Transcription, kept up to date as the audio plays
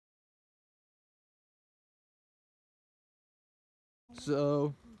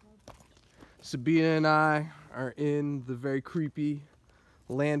So, Sabina and I are in the very creepy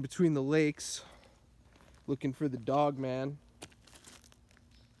land between the lakes, looking for the dog man,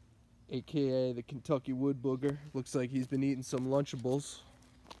 aka the Kentucky wood booger. Looks like he's been eating some Lunchables.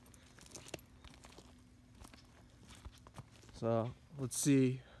 So, let's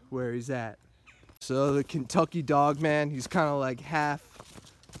see where he's at. So, the Kentucky dog man, he's kind of like half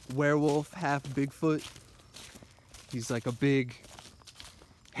werewolf, half Bigfoot. He's like a big,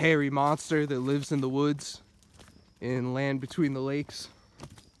 hairy monster that lives in the woods in land between the lakes.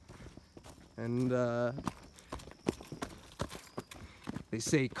 And they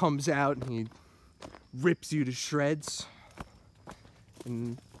say he comes out and he rips you to shreds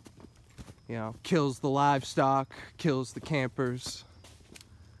and, you know, kills the livestock, kills the campers.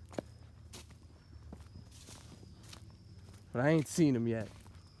 But I ain't seen him yet.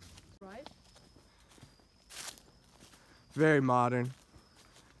 Right? Very modern.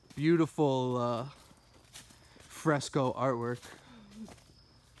 Beautiful fresco artwork.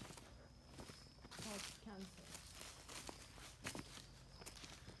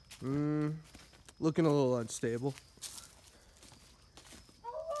 Looking a little unstable.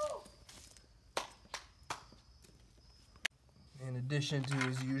 In addition to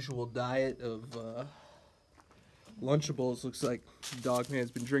his usual diet of Lunchables, looks like the dog man's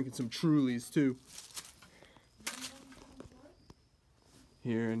been drinking some Trulies too.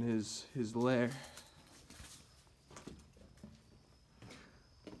 Here in his lair.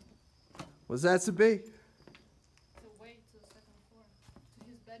 What's that, Sabi? The way to the second floor, to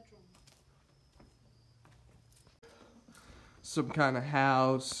his bedroom. Some kind of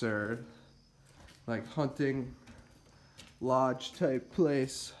house or like hunting lodge type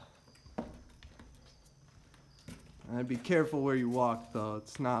place. And be careful where you walk though,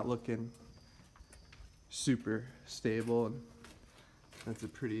 it's not looking super stable, and that's a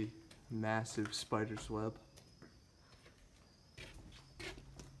pretty massive spider's web.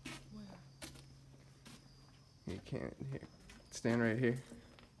 Where? You can't, here, stand right here.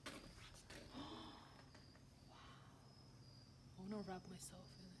 I wanna wrap myself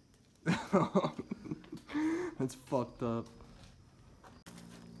in it. That's fucked up.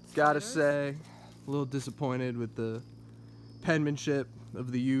 Gotta say, a little disappointed with the penmanship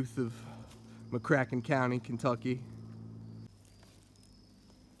of the youth of McCracken County, Kentucky.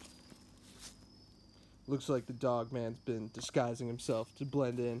 Looks like the dog man's been disguising himself to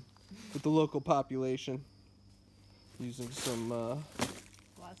blend in with the local population, using some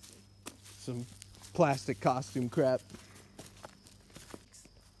plastic costume crap.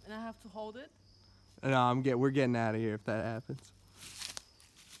 And I have to hold it? No, we're getting out of here if that happens.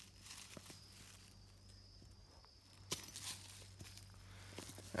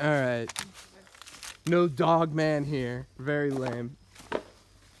 All right, no dog man here. Very lame.